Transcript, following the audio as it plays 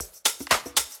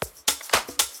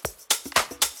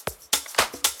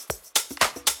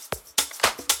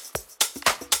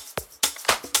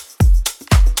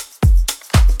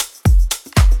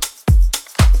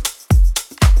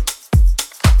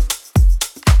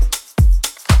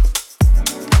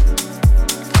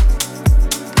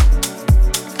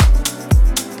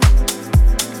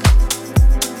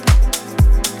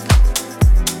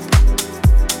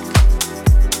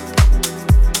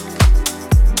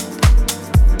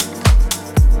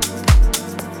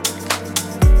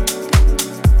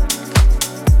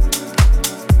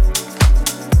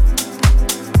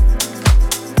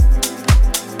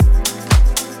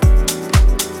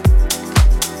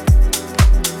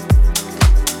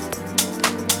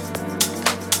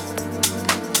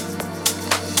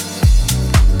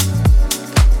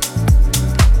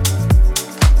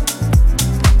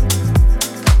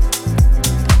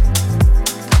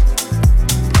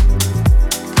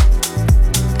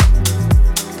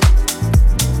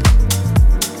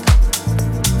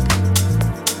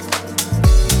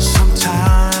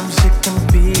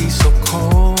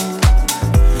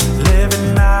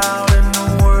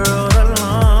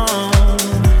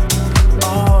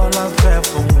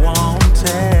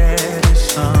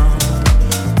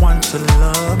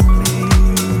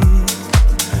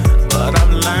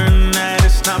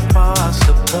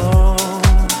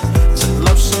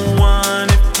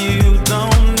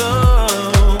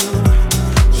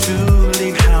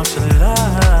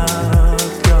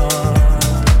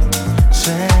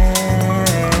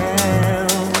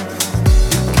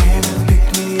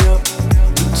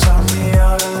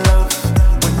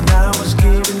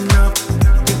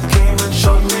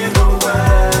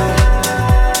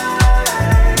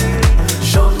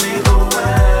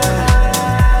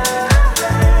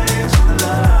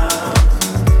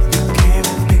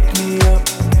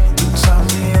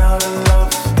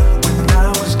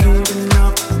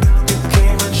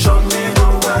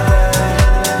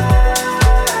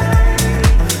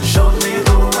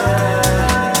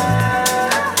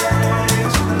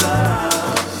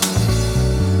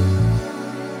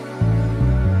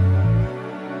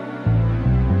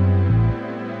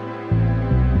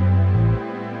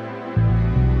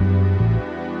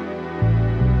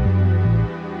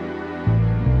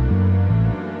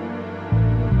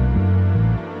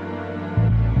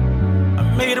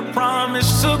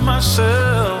promise to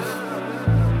myself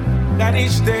that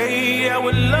each day I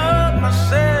would love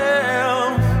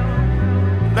myself.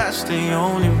 That's the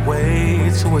only way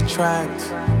to attract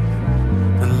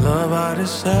the love I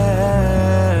deserve.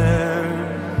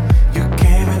 You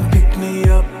came and picked me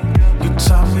up. You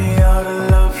taught me how to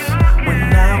love. When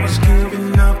I was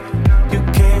giving up, you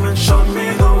came and showed me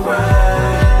the way.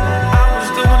 I was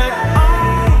doing it all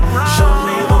wrong. Showed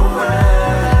me the way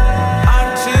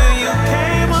until you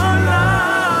came along.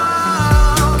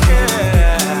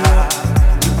 Yeah.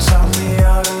 You taught me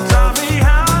how to love. When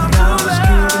I was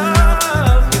giving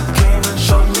up, you came and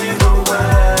showed me the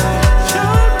way.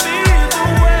 Showed me the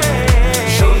way.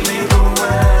 Showed me the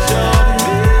way.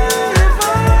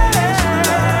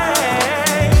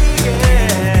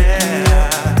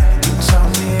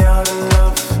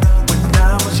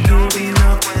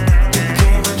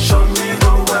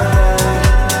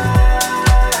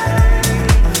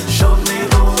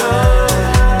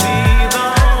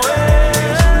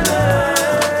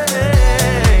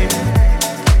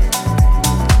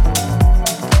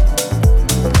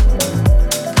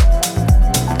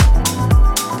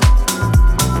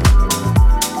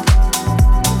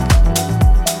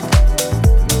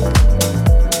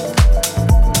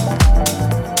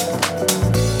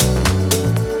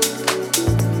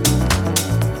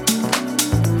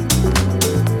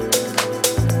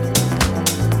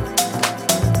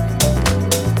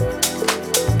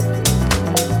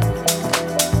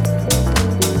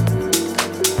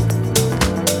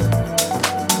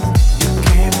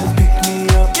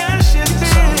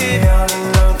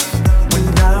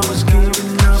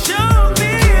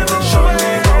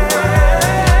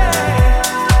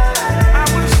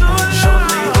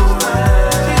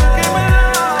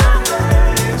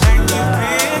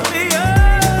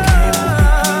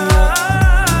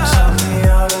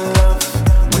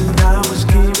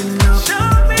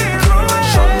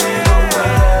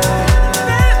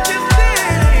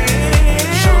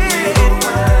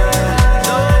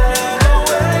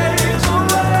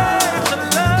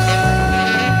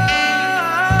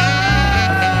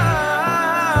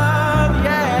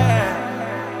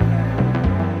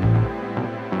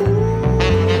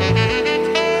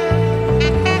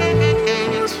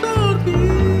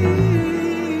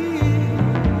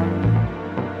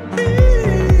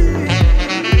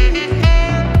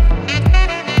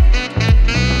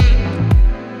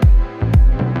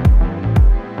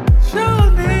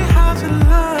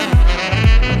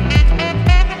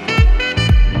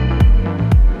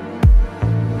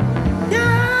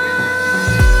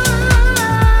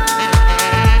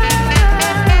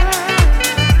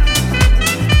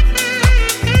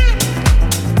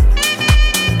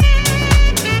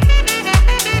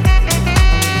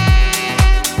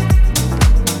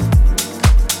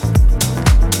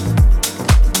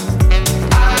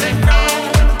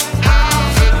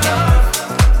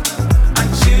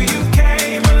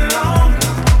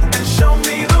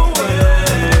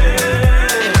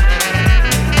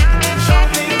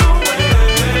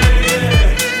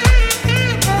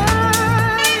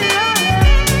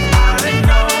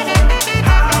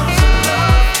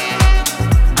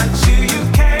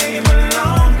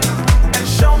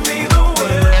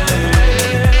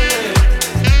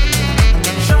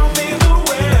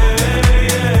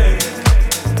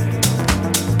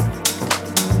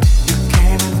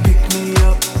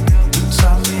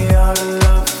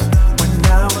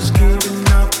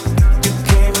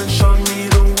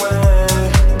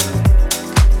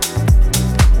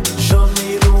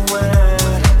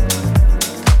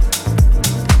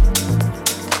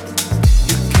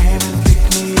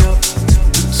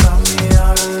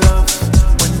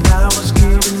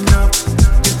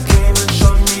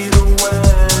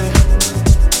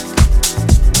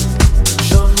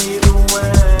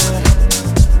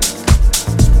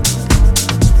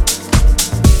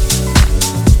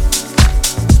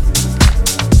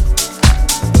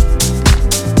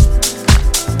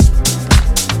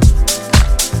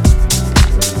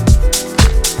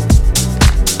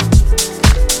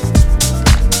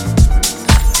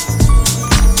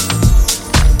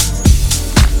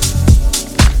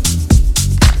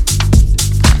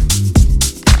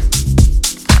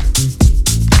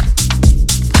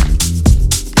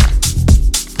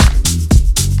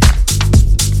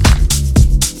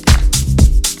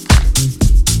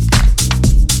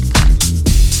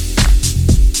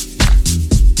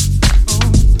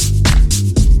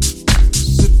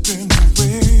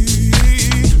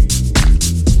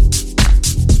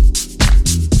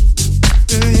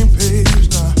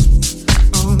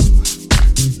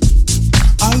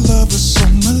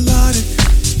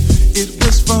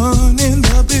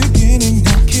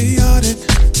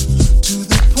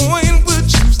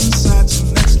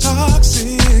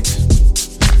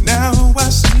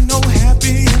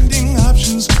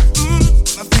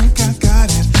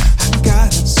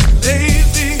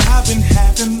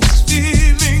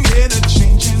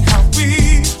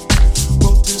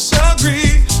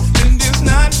 disagree, and it's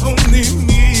not only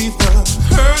me. The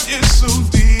hurt is so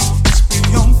deep, it's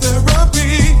beyond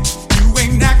therapy. You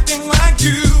ain't acting like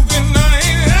you, and I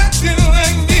ain't acting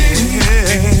like me.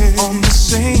 Yeah. On the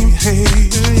same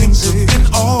page, things have been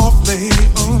off late.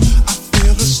 I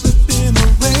feel it slipping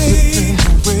away.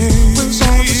 Was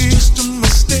all this just a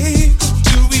mistake?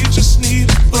 Do we just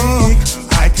need a break?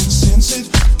 I can sense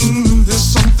it. There's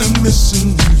something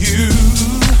missing in you.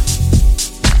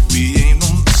 We ain't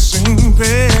on the same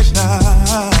page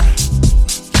now.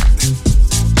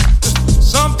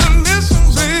 Something missing,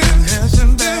 baby.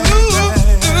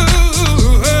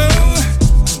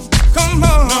 Come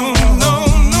on,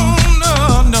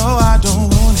 no, I don't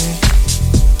want it.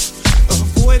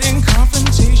 Avoiding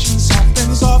confrontations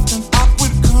happens often.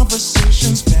 Awkward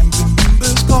conversations, family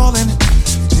members calling,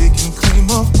 taking claim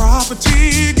of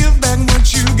property. Give back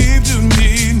what you gave to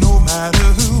me, no matter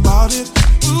who bought it.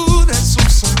 Ooh, that's so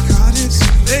psychotic. See,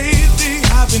 lately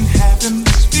I've been having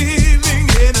this feeling,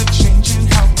 interchanging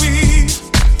how we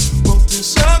both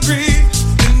disagree,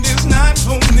 and it's not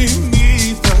only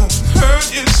me. The hurt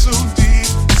is so deep,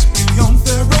 it's beyond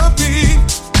therapy.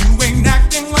 You ain't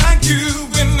acting like you,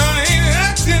 and I ain't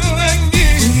acting like me.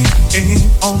 We ain't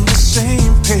on the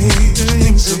same page,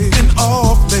 things have been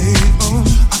off late.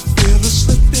 I feel it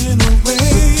slipping away.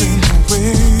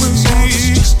 Was all this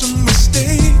just a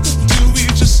mistake? Do we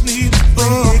just need a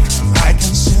break? I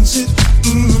can sense it.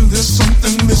 There's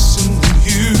something missing in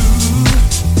you.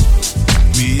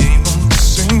 We ain't on the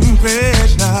same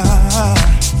page now.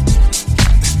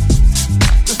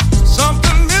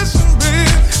 Something missing,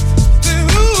 babe.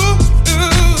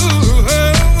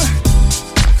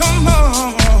 Come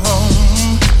on.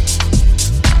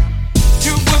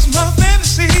 You was my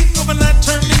fantasy, overnight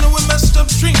turned into a messed up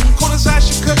dream. Corners I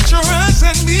should cut your eyes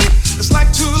at me. It's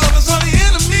like two lovers are the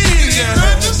enemy. Yeah.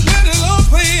 Girl, just let it all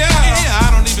play out. Yeah, I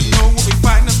don't even know what we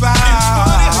fighting about. It's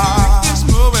funny how you make this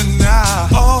moving now.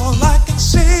 All I can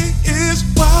say is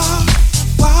wow,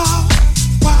 wow,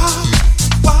 wow,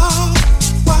 wow,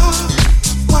 wow,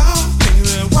 wow,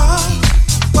 baby, wow,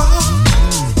 wow,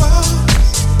 wow, wow,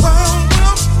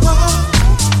 wow,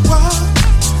 wow,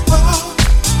 wow,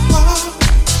 wow.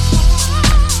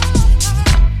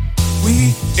 We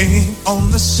ain't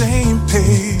on the same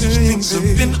page. Things have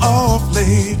been off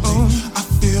late. I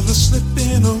feel it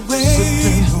slipping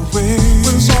away.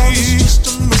 Was all this just a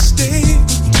mistake?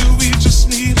 Do we just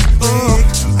need a break?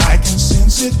 I can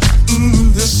sense it.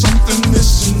 There's something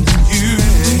missing in you.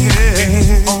 We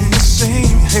ain't on the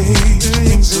same page.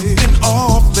 Things have been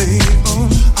off late.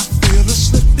 I feel it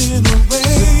slipping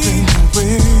away.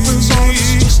 Was all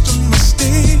this just a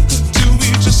mistake? Do we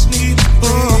just need a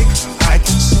break? I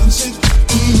can sense it.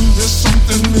 There's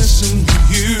something missing in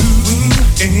you. We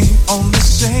ain't on the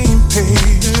same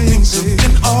page. Things have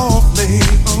been off late.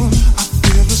 I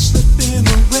feel it slipping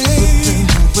away.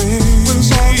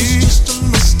 Was all this just a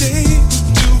mistake?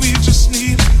 Do we just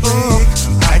need a break?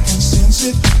 I can sense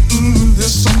it.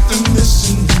 There's something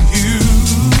missing in you.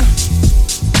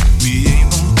 We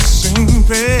ain't on the same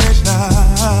page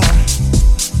now.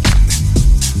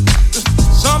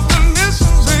 Something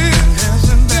missing, baby.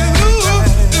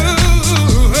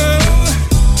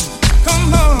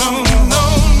 Come on, no.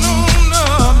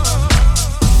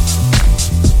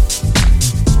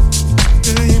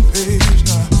 Same page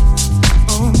now.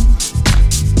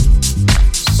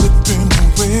 Slipping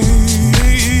away.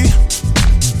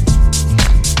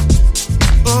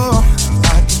 Oh,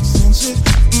 I can sense it.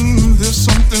 There's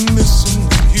something missing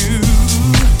in you.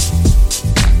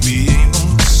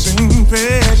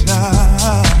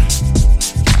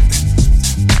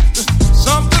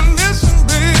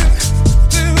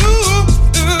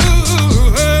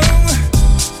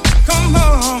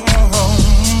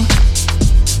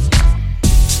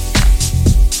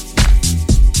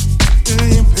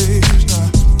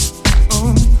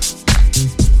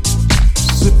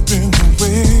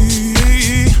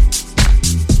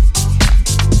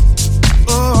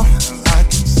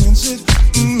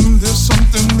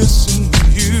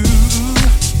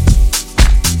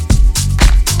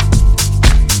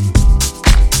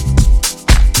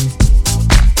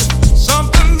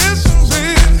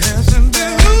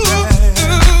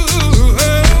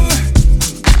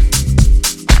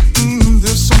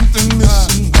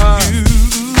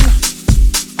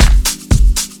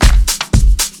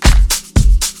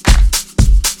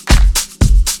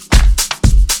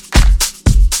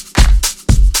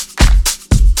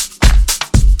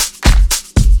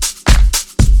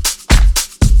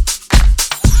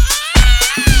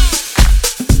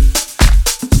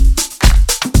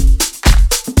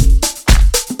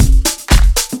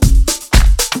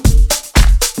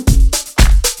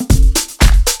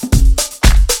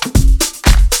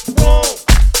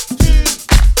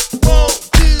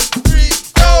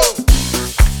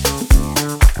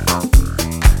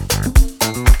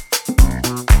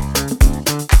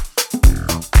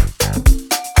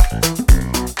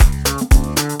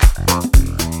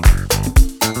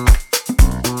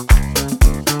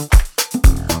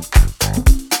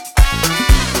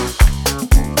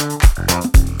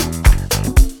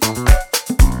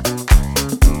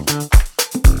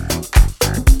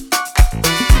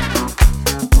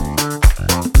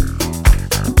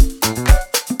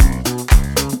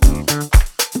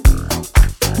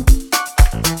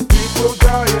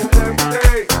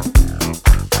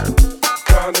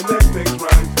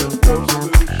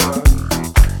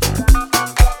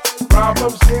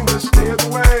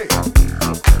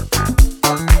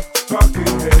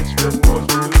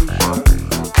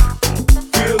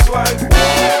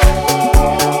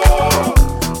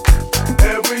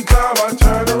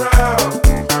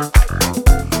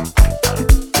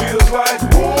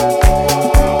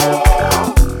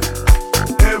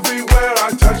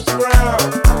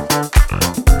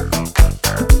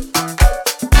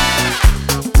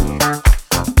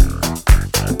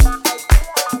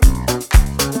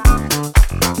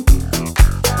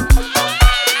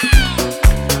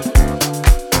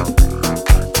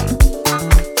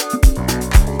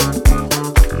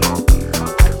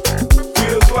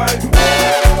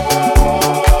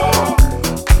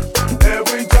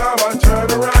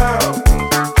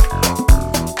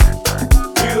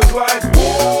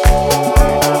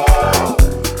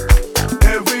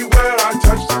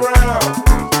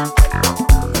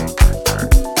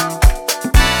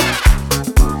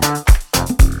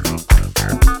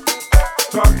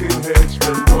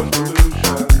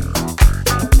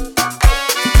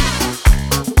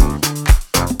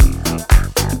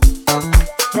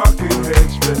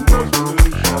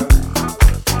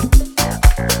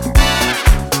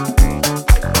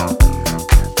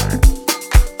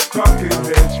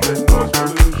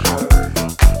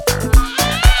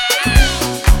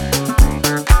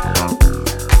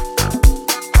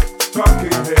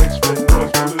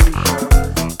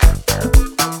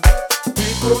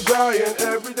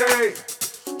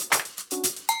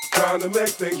 to make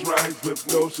things right with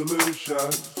no solution.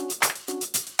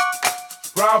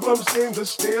 Problems seem to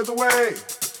steer the way.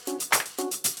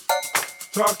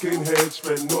 Talking heads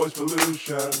spread noise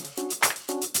pollution.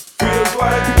 Feels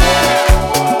like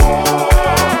war.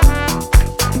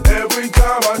 Every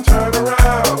time I turn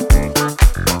around.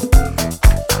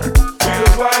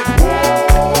 Feels like war.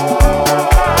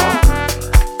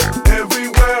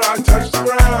 Everywhere I touch the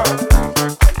ground.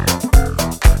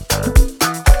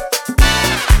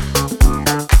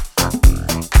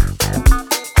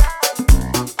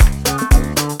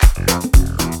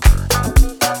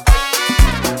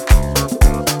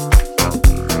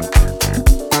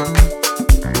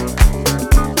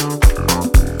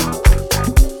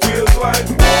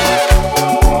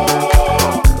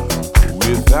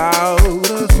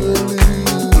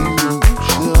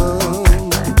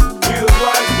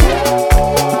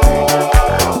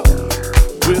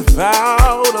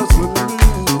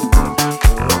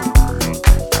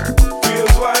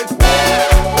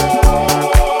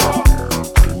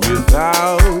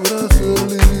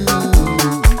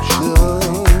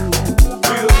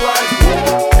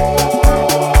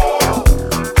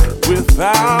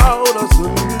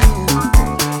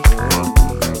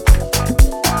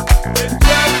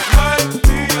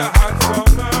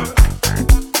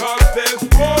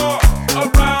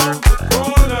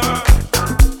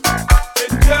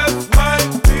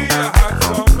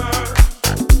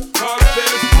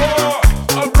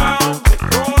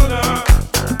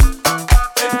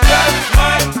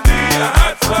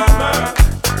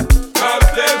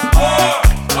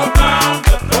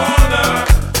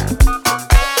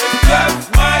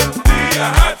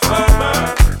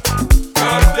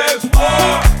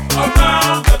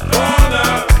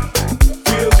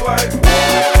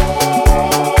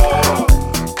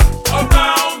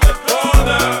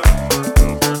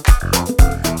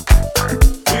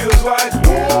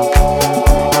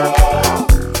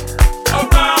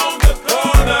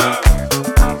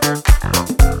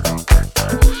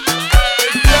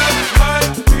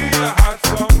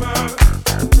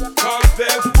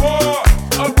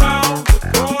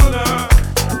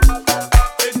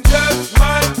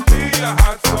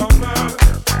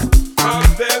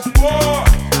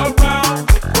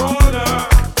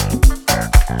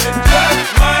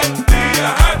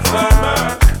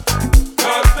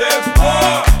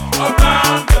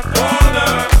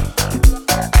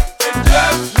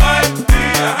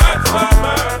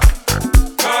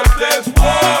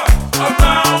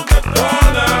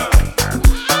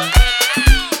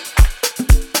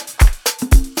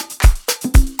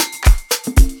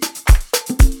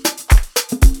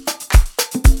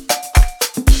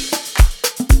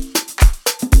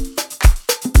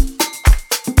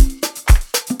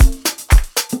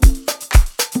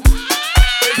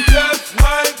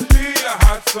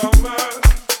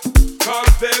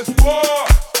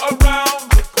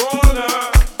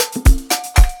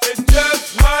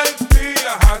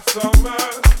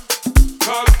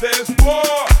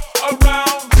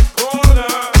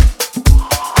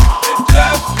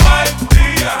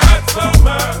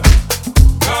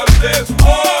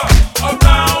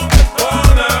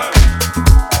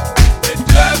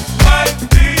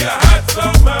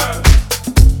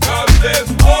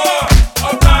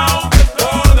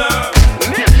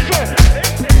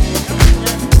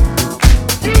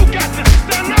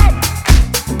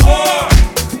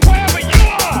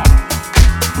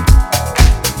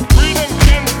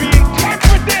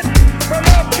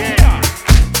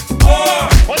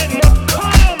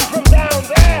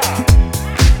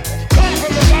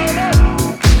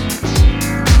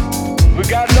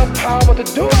 Got enough power to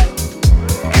do it.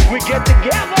 If we get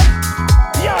together,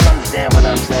 yeah.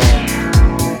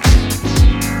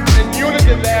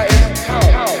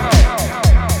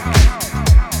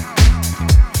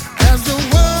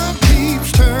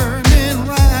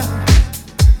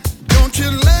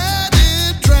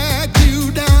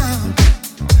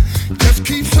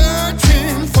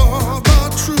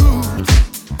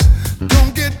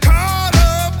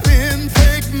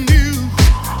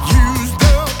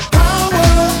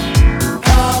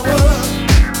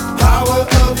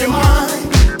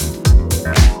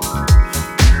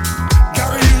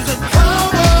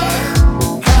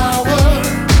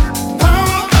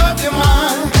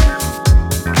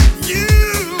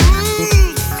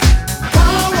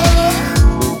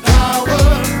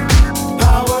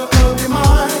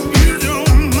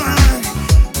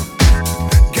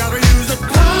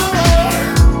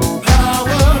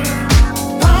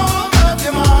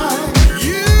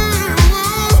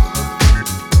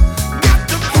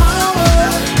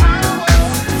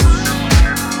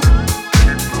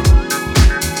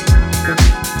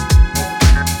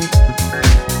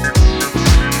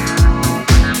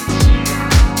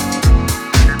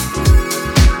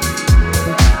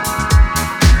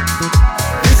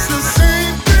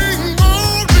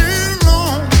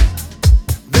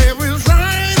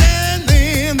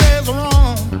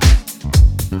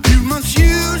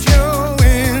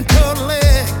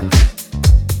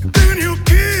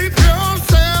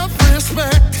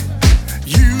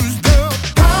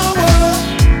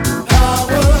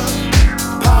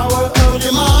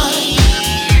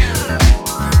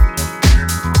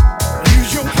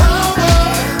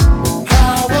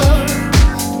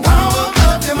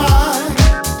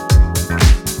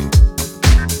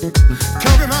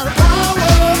 Talking about the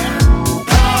power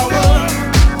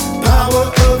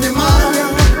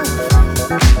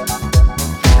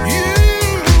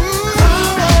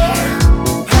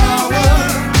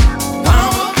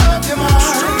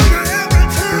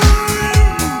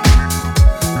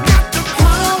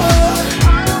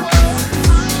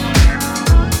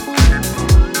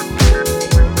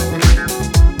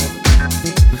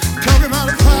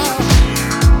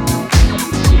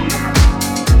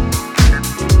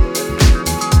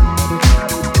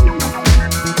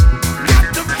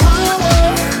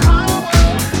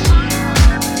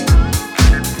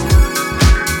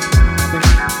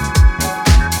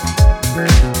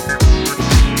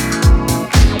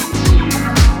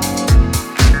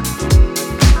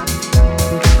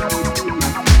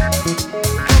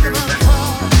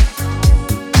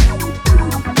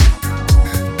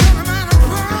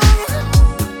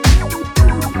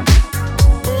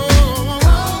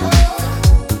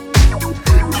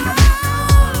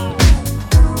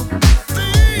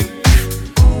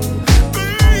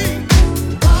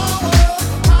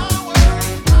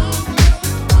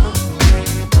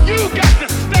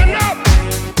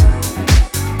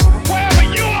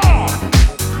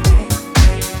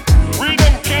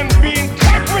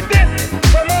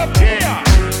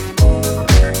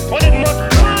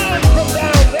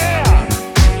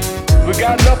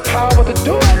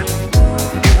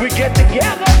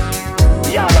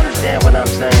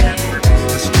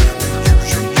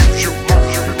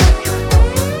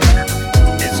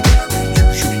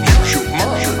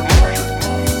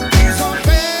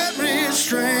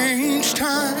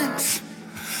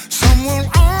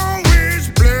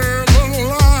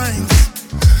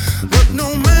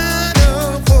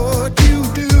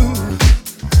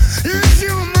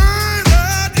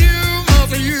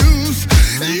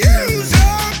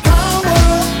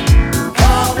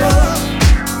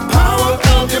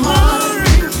of your mind.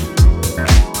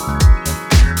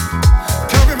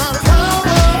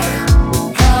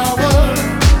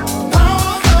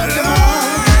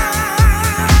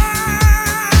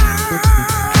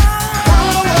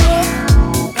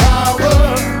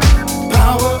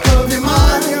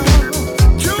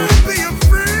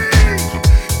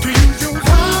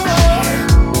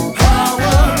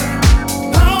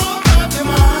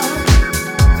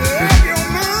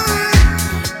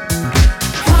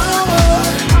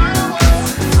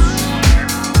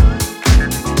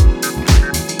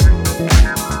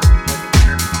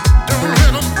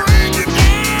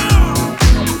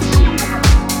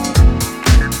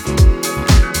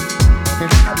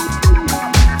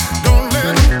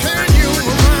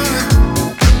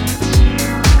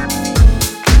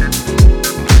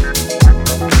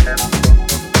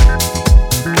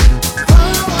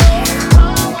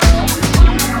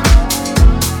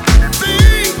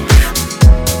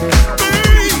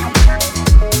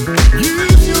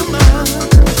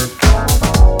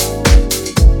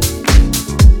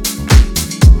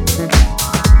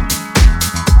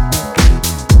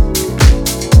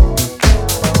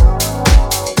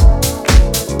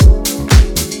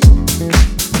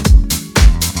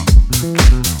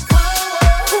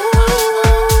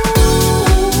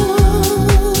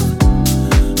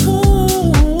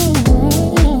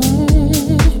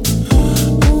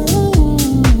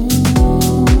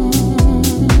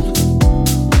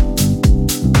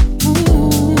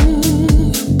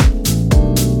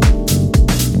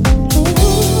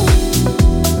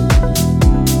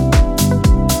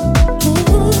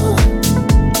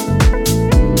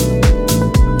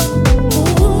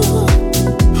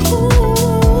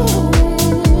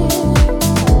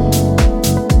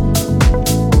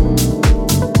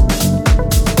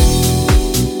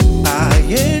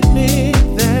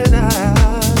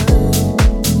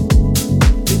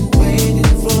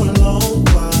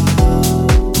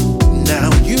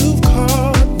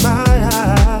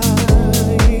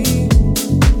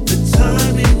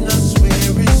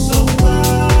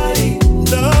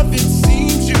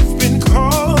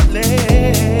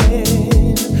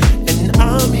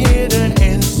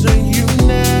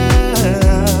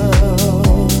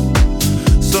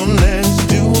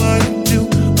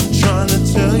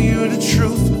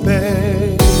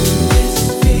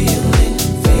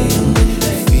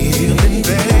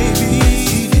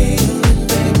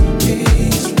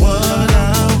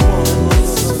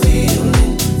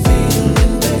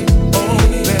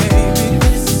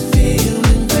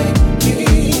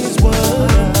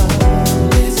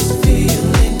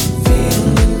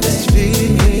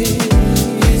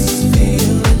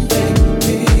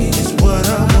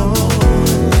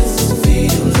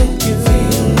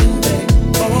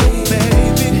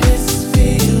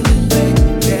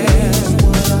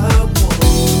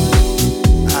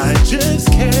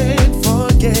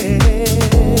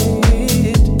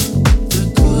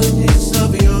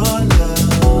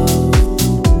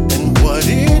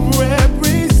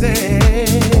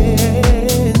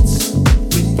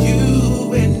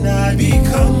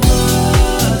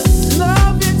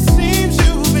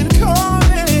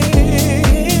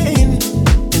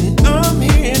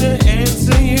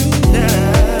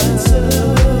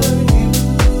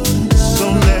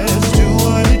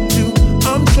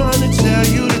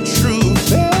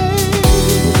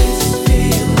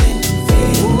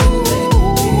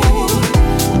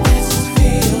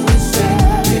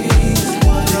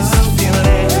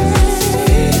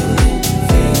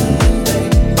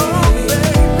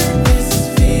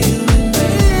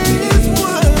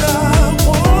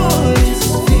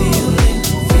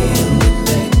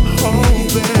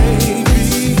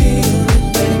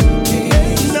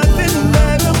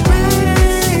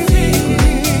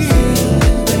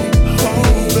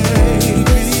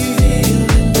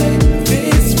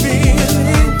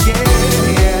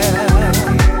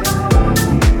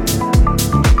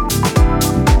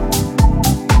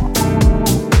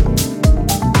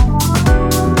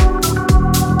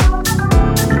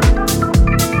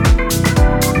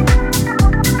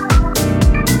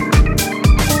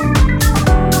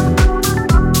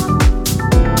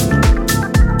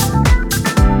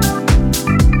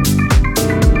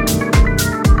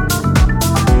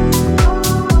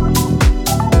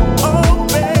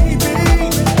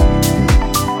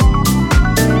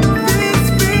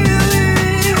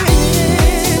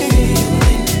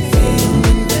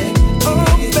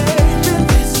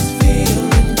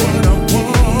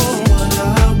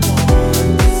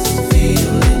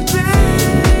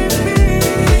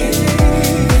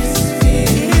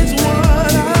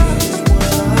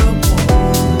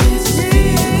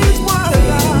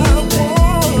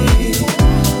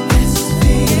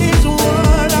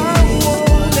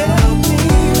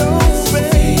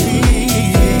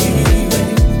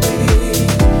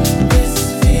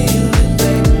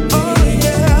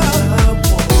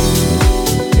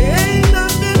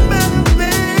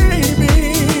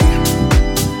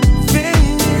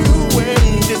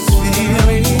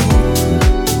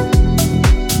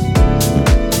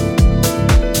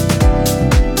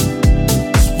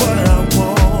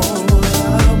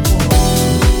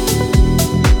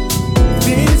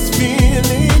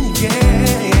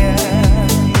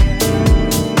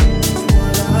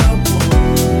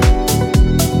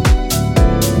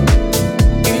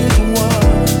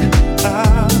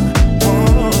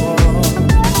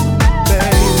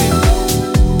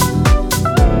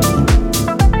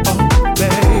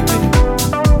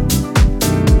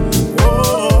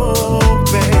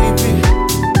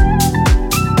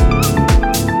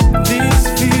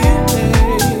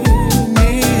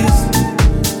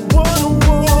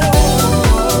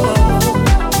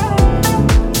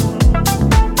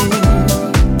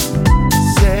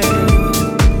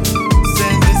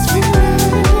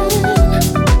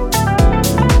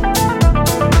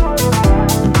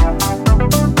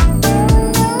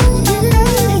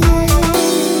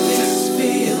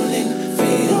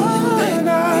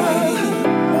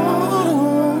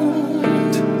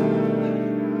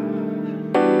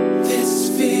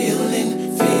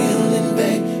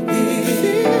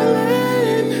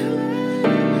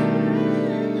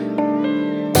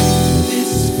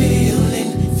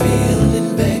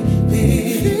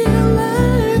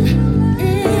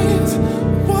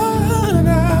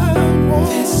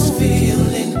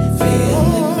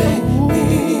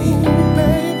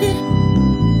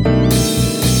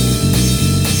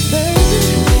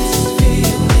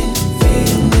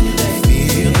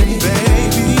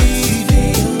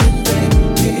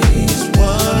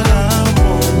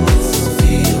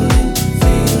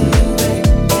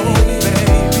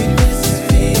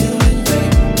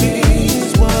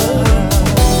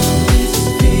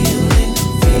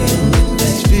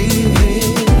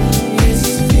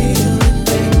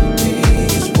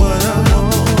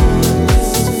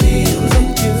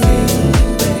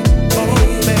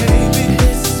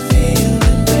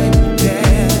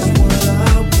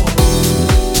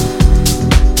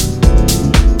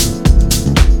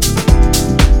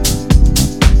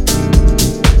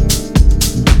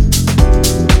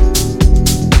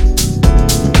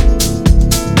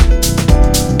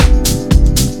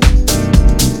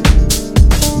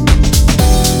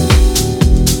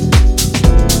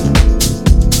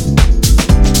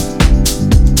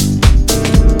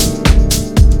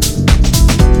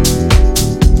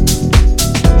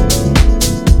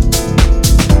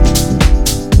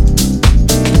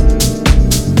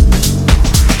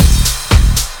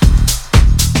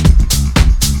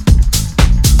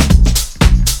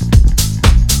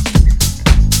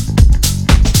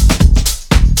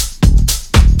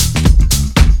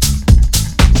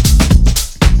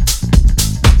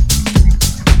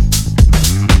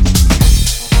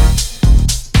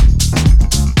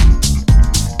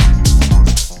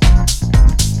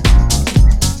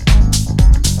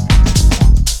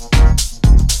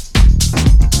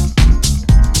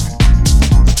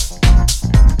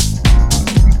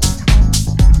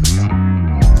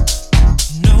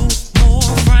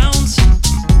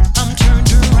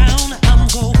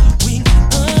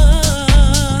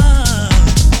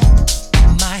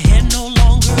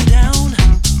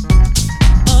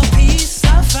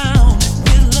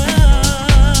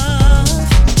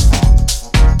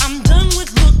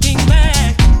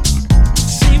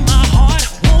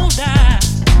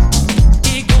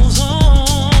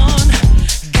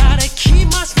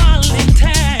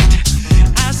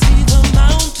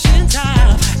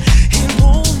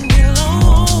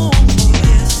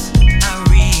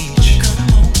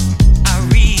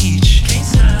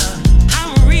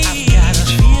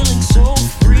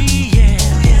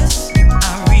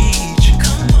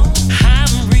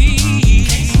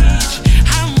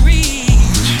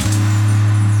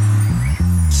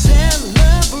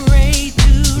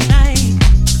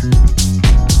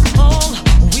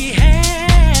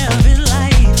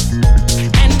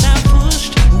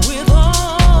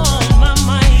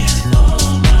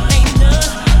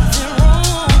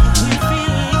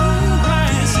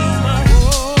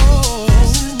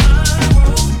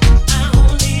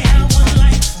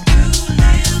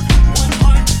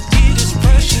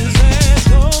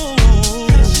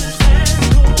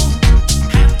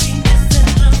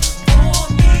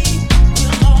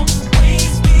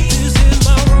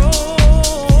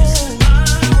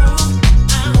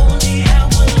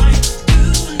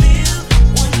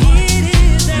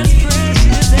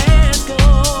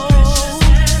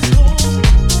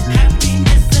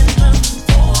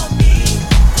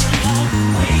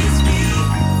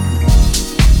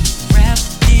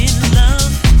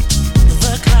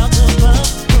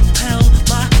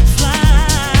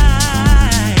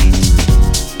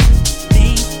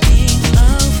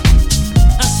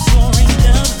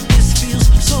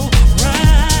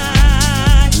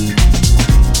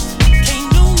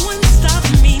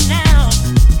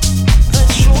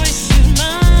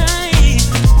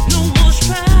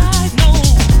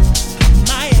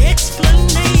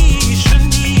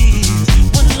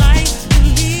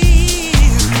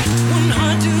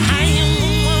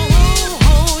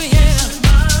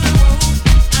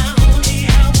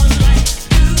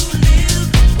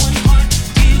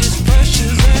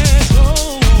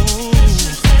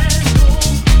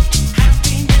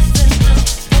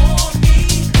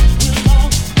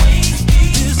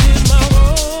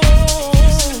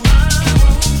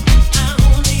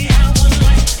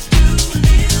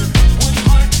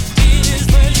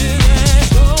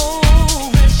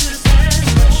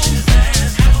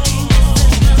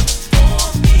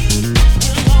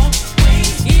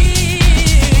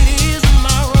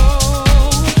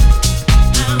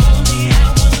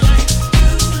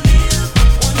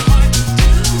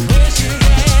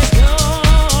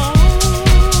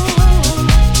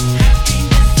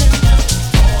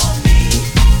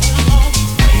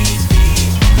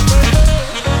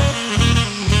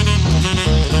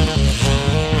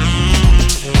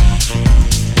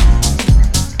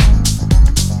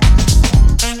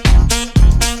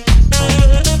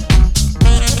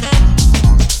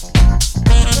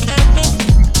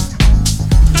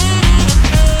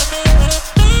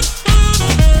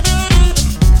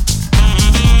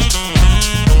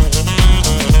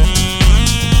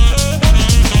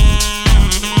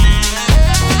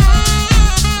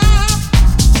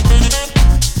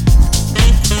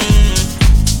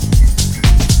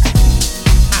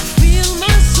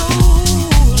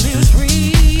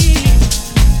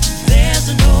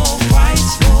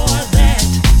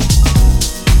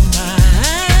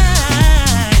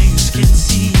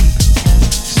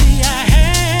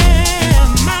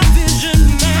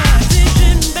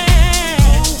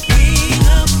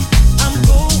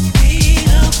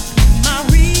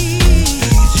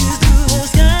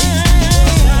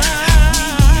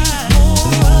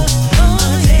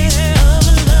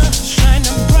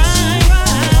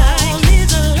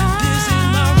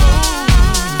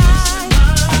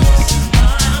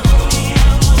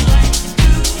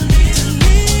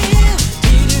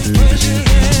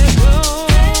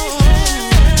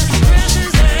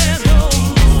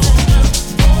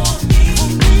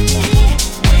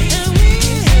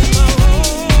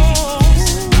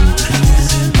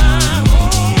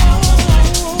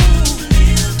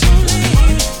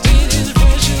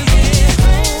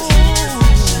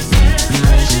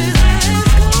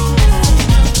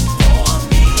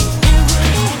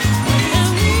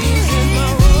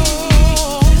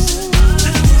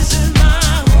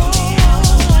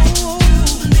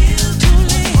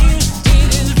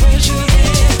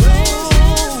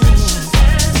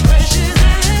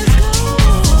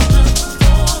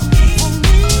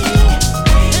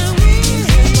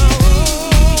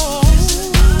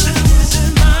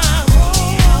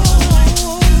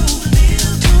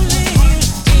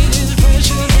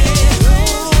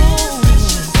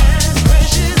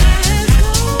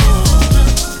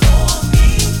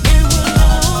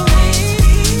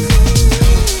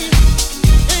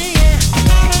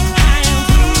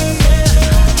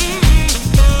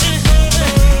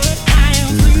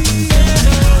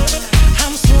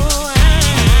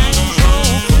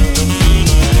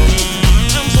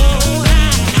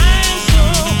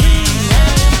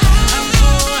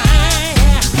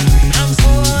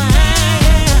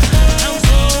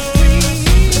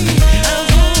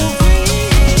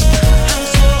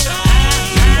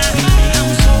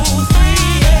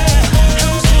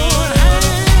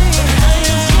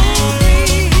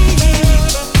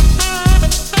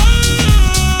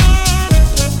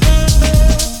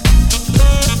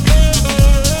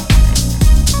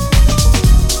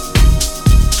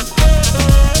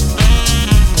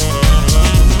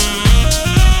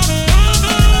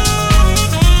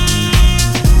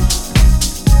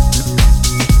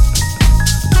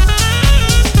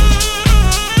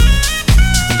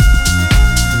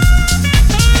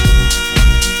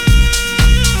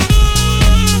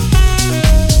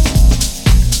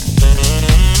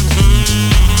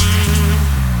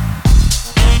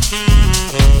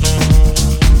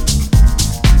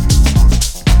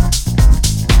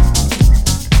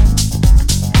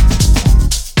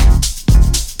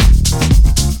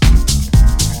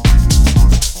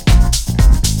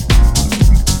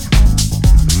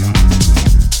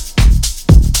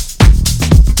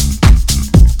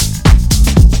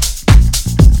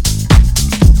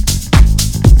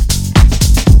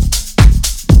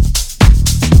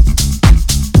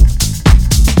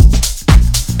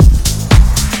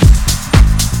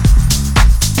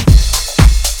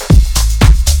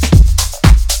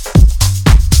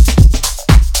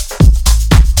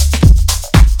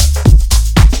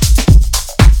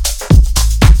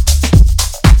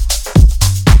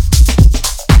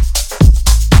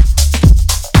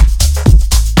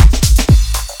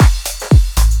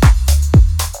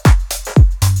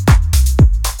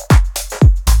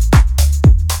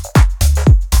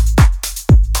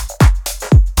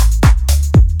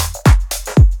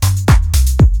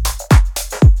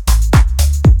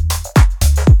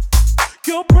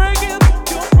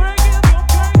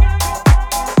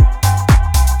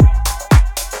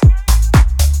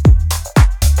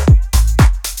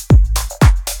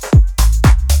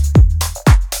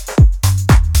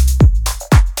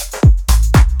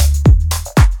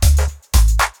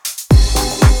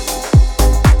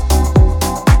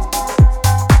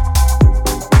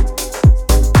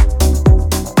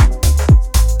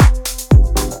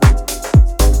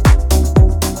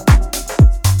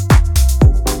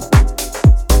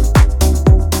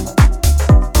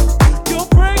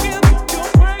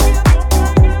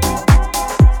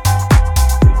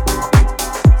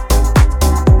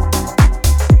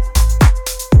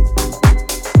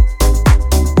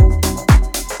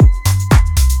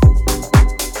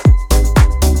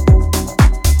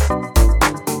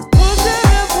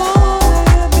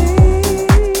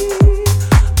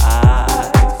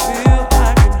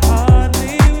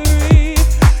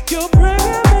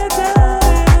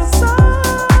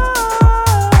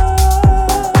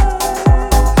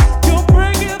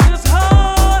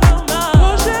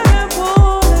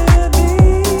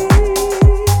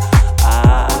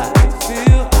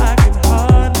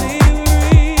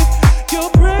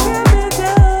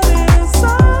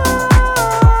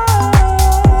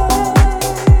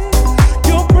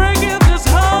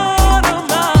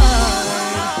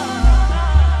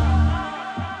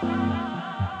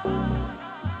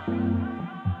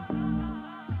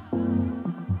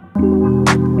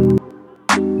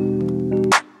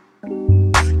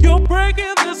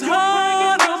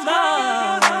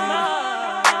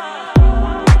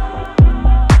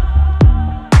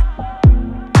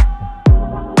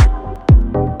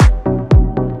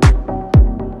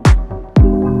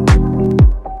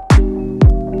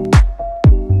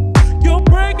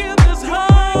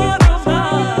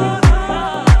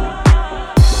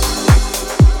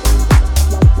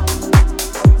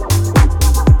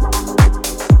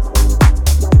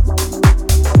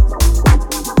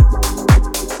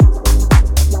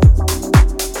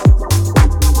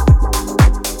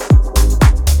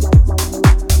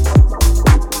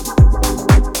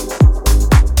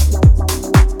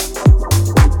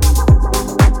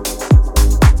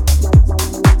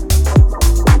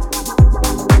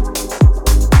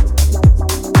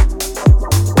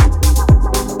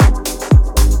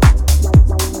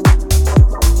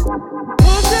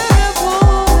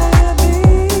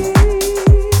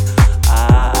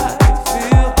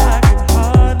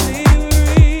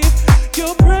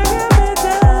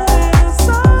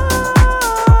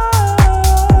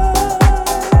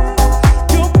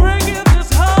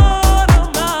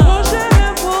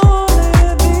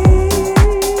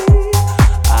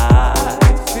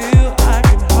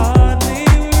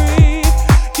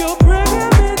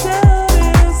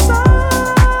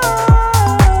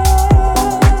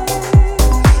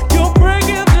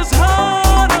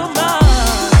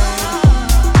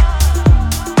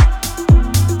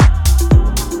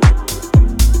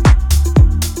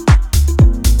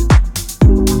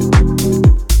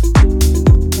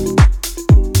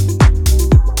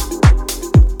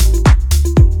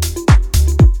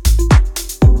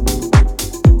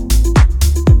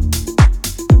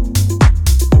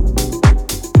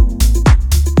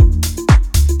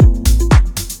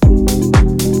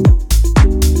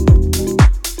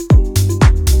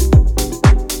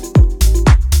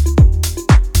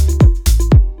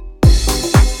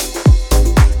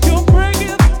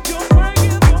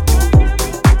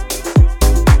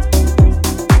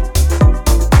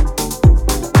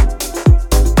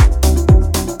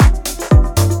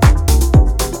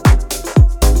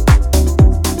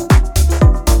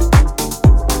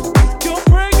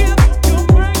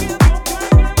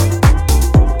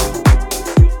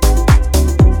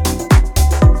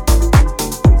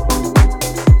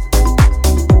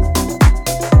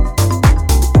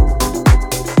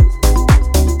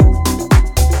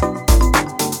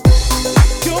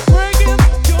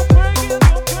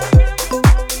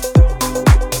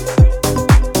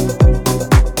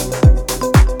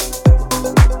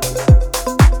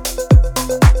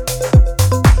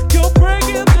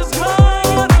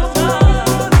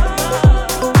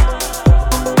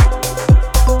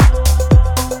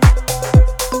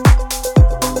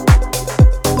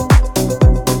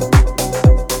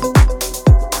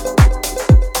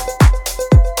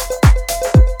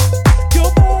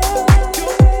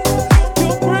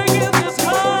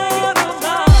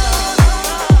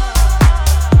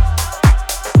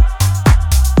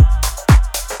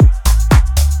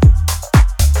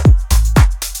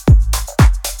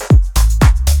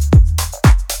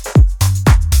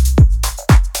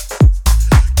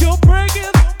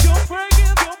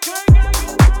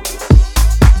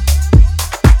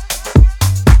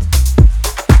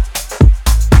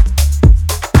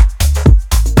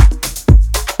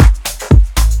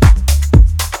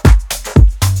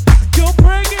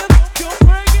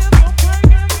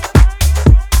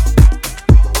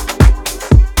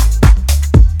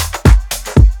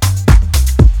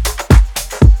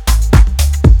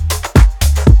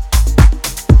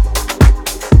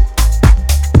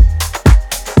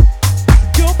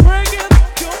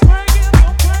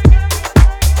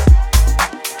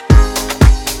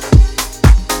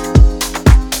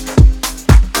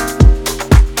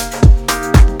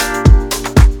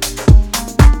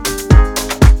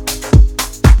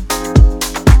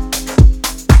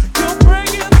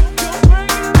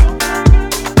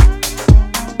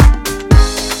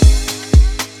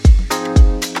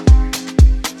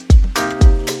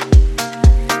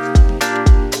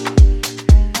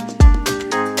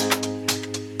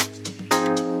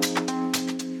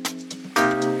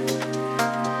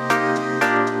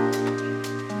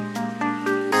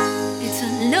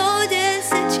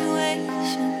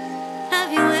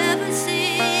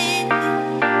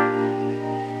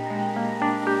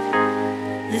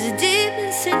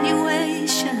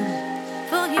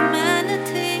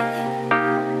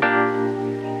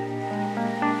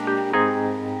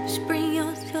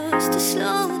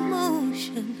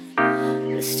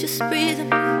 breathing,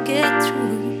 get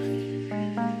through.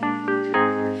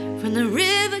 From the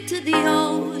river to the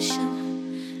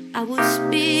ocean, I will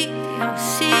speak, I will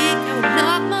seek, I will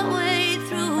love my way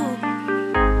through.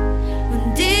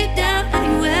 When deep down, have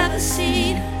you ever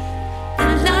seen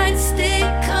the lights? They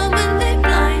come and they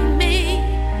blind me.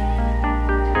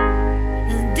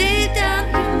 And deep down,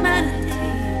 humanity,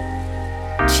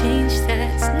 change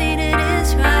that's needed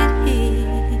is right here.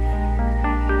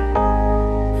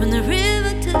 From the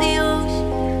river to the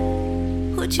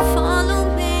ocean, would you follow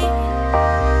me?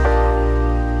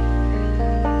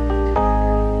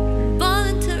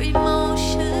 Voluntary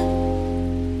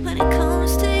motion when it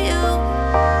comes to you.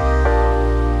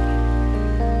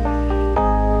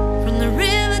 From the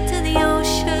river to the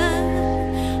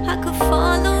ocean, I could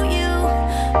follow you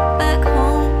back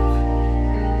home.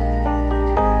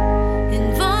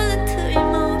 Involuntary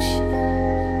motion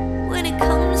when it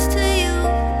comes to you.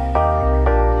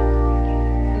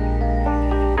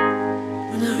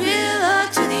 From the river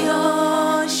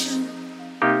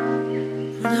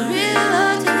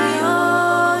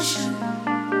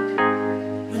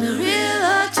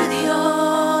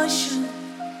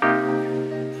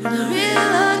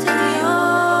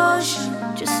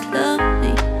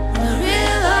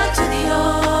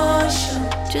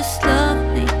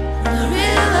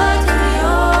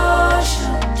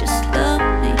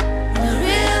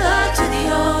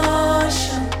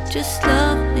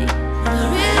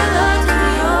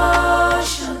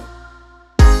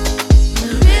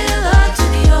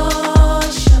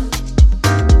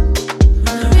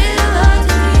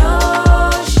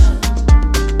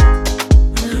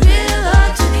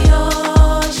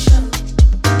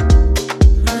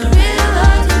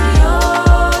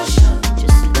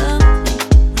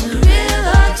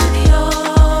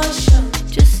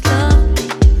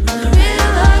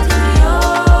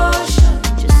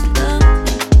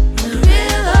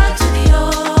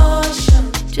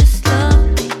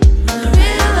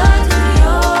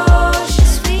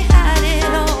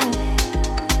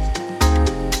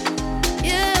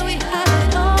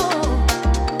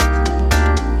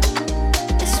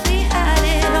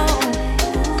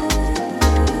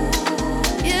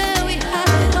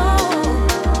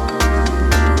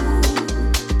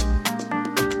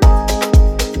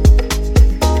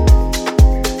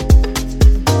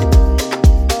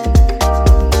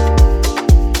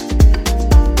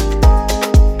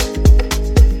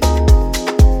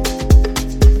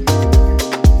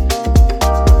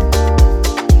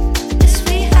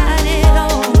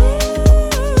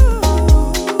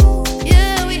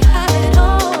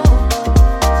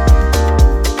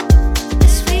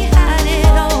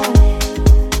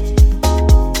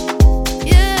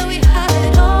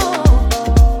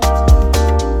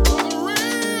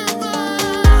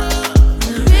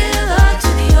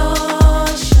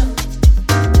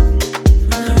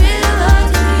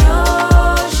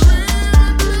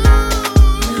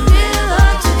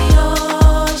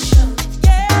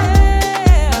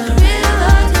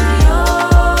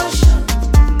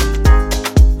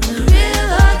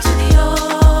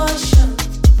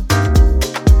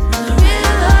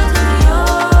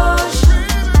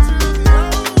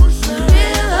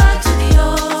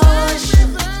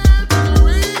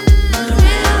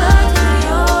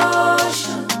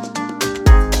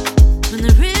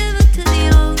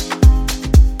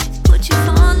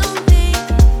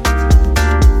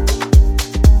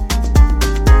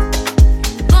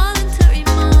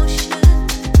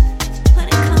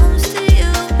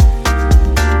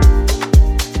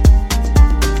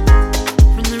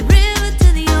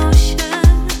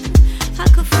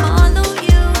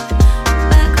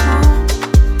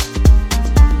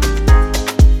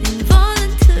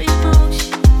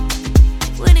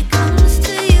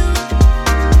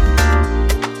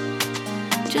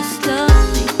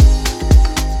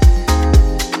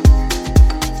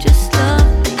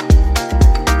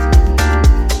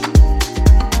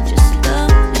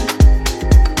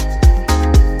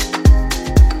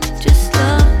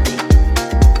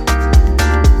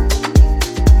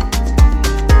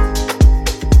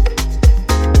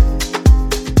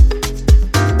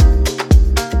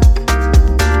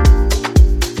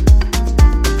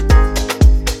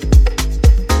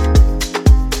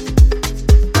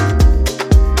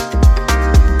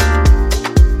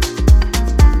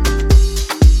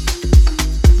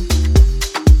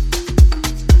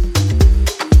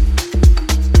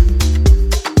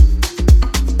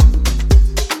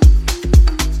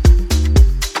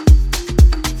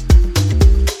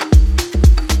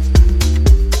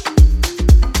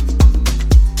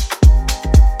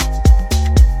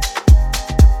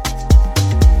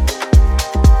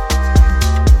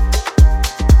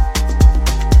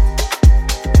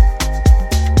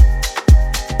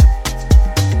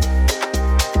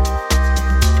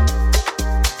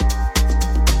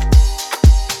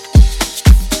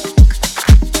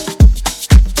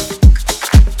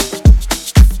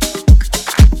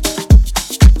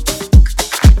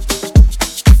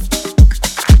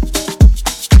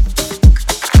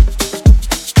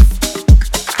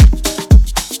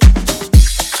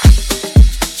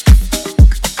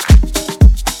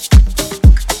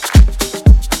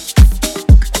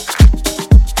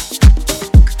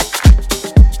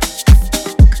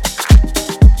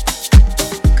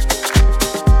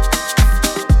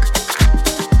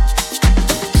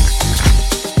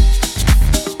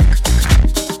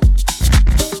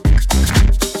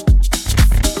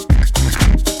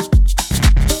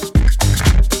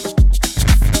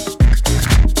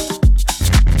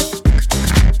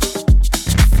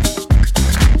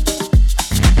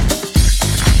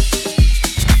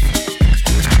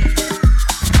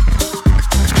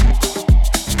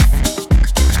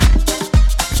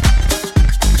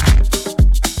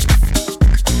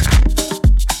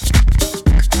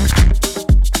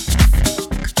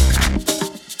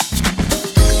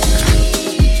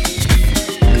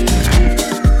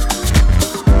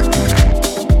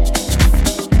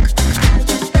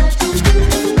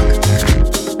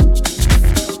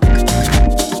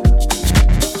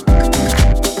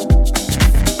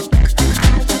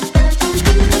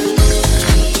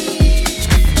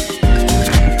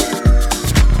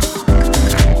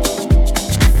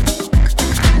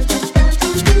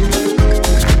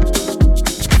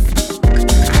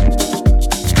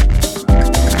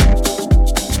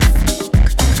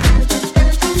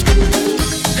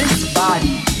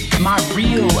My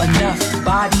real enough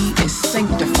body is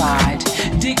sanctified,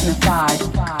 dignified,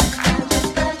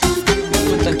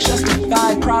 with a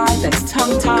justified pride that's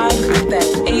tongue-tied with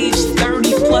that age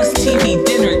 30 plus TV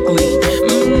dinner glee.